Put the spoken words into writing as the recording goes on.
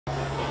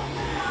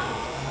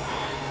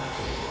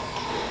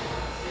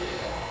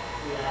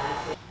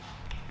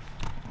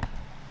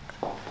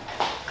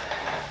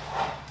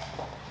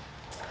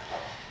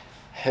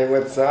Hey,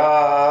 what's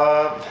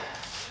up?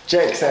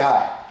 Jake, say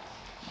hi.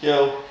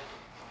 Yo.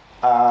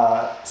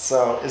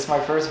 So it's my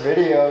first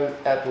video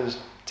at the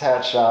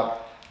tat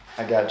shop.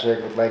 I got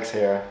Jake with legs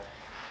here.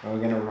 And we're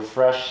gonna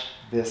refresh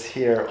this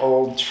here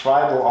old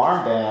tribal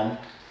armband.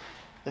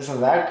 Isn't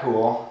that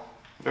cool?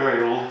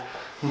 Very old.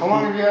 How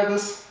long have you had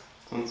this?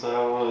 Since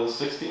I was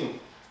 16.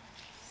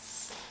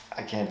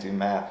 I can't do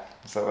math.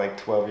 Is that like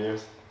 12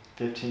 years?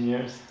 15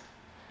 years?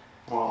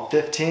 Well,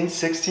 15,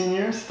 16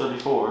 years?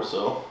 34,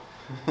 so.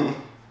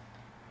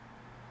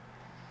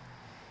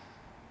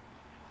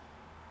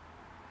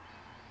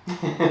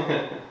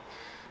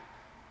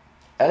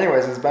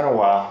 Anyways, it's been a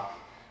while.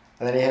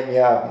 And then he hit me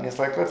up and he's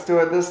like, let's do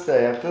it this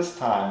day at this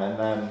time. And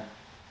then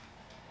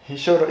he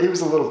showed up. He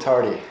was a little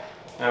tardy.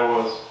 I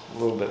was. A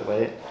little bit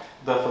late.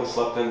 Definitely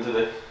slept in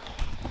today.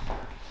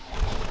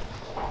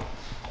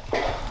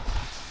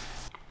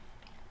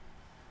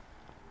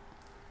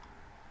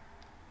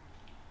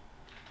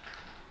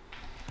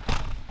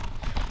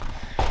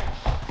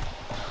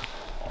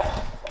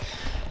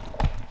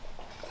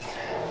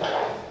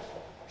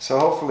 So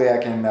hopefully I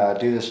can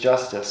do this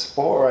justice,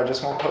 or I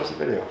just won't post a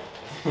video.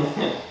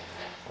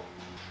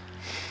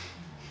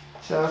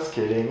 Just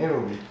kidding,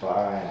 it'll be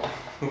fine.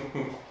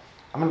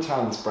 I'm gonna turn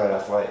on this bright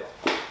ass light.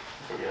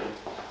 Forget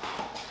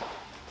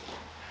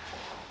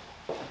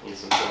it. Need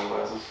some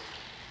sunglasses.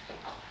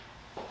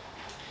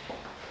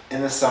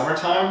 In the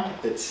summertime,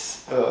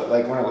 it's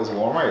like when it was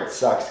warmer, it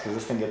sucks because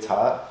this thing gets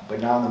hot.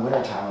 But now in the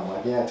wintertime, I'm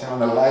like, yeah, turn on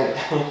the light.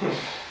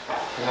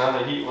 Turn on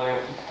the heat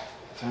lamp.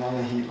 Turn on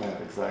the heat lamp,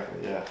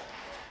 exactly, yeah.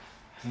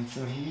 I need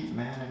some heat,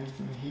 man, I need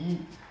some heat.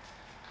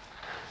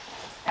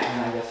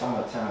 And I guess I'm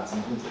gonna turn on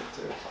some music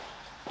too.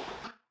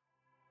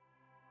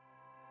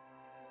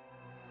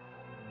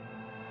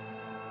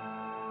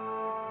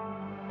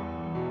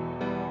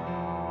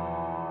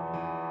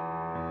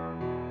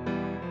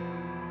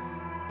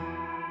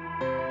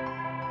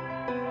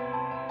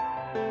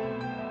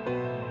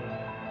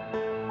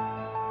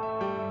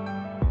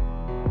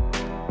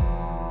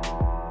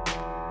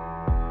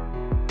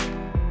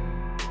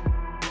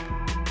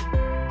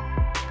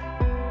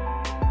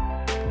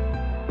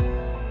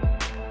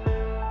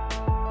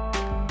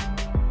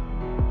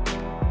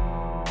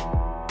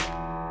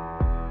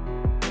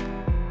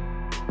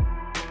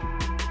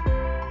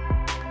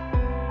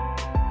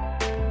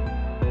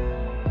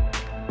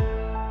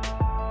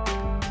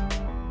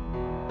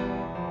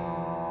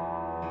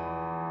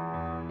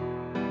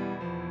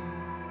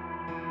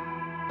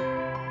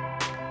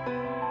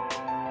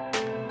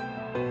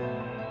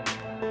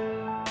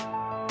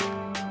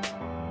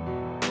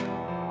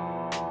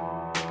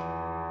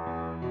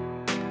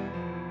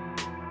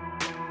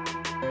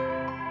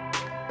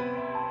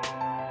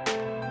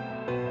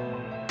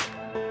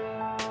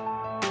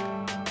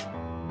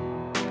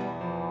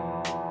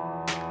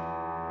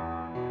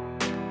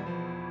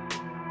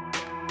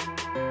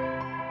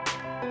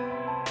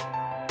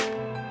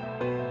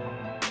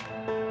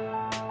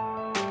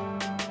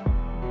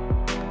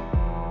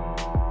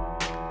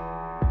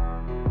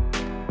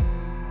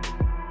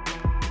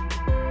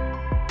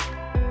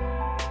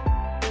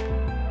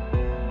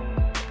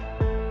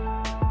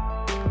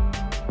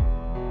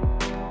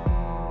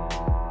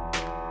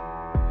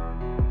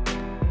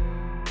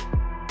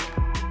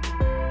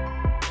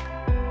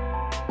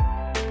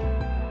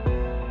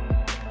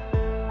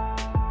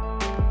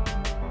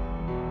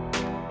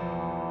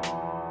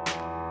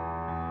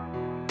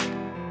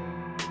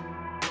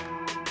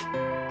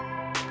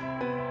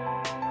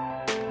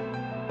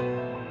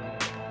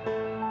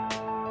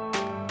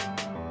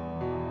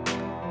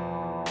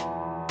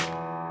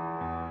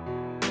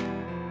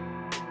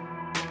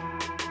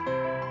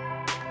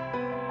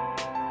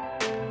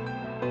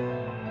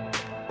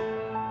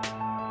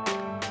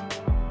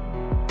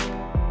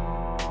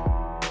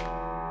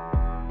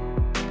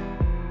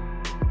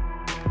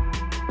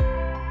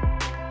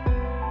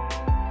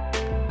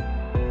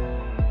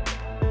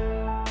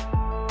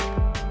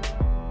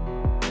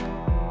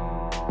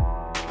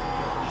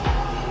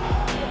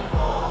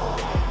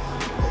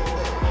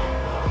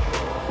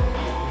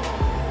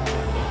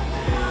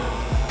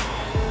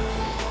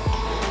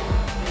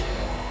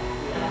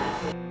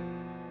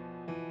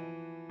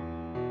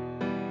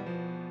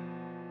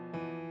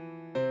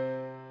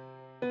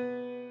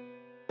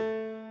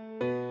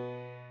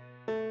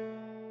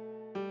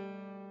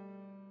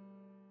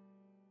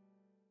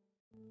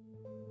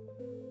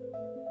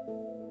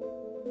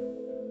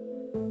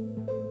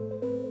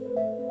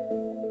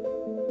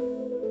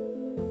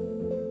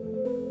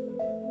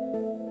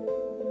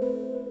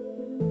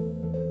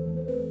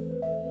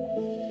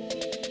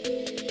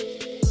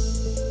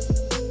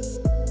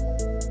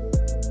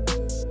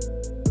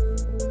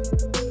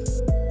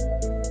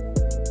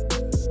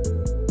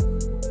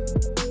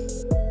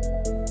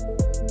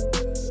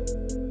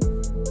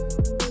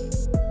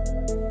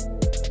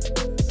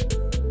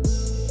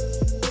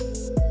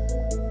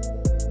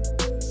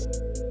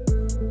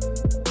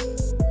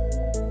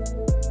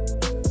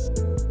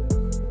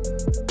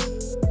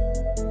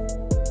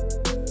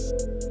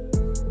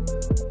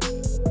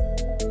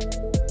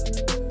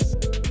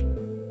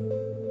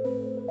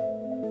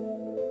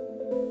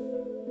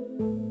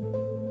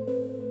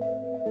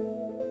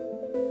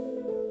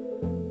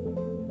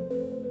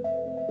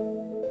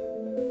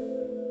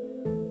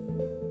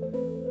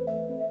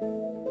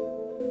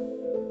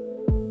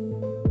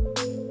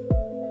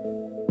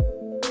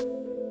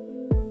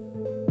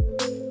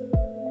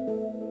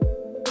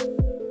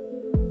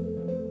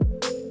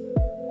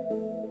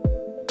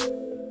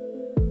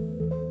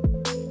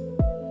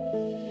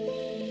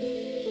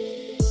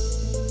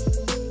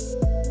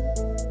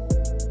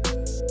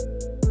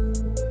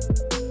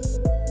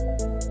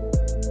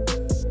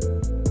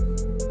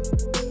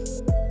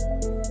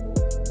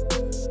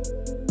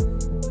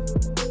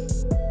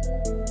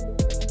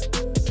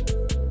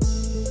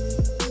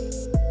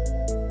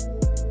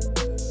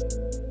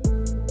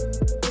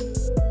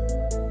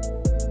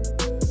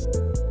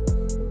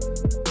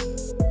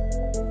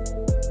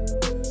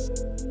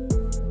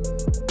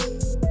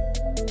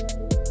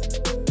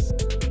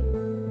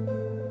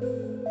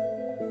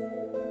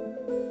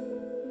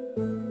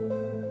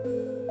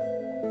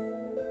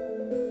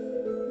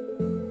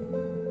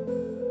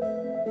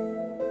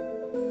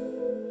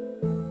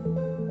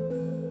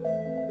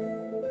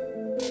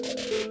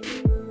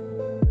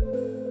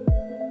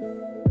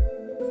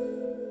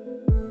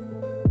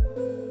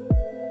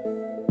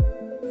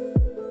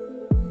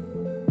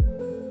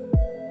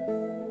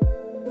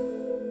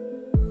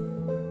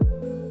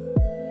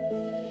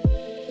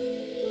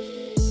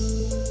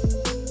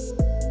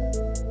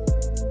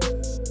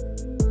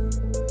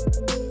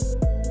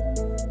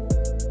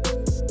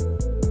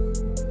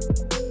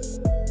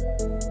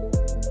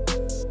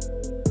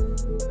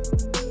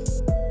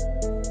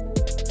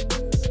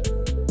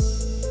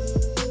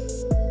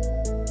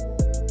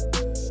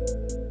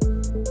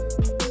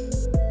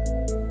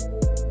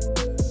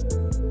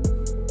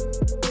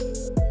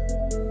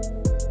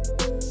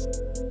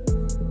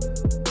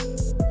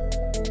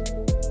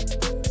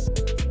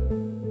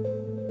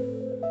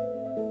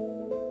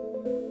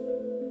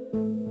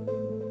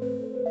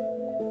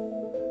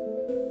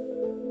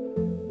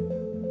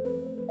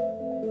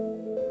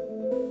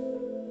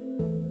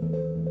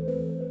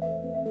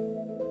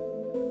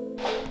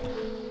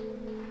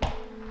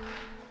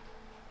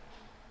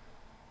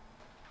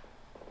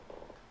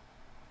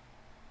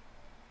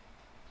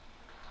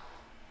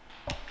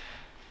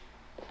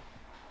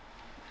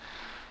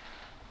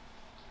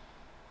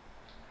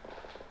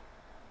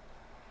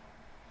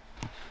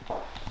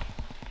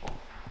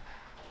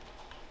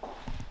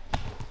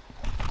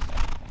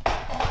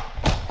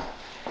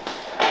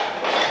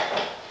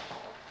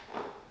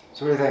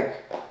 So what do you think?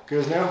 Good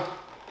as new?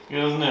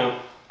 Good as new.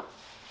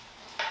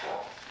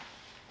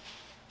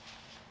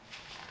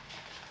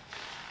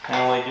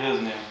 Kind of like it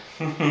is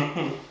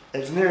new.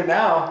 It's new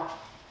now.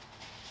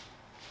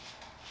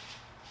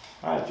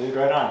 Alright, dude,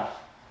 right on.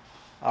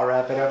 I'll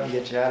wrap it up and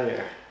get you out of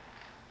here.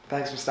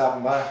 Thanks for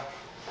stopping by.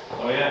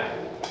 Oh yeah.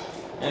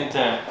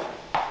 Anytime.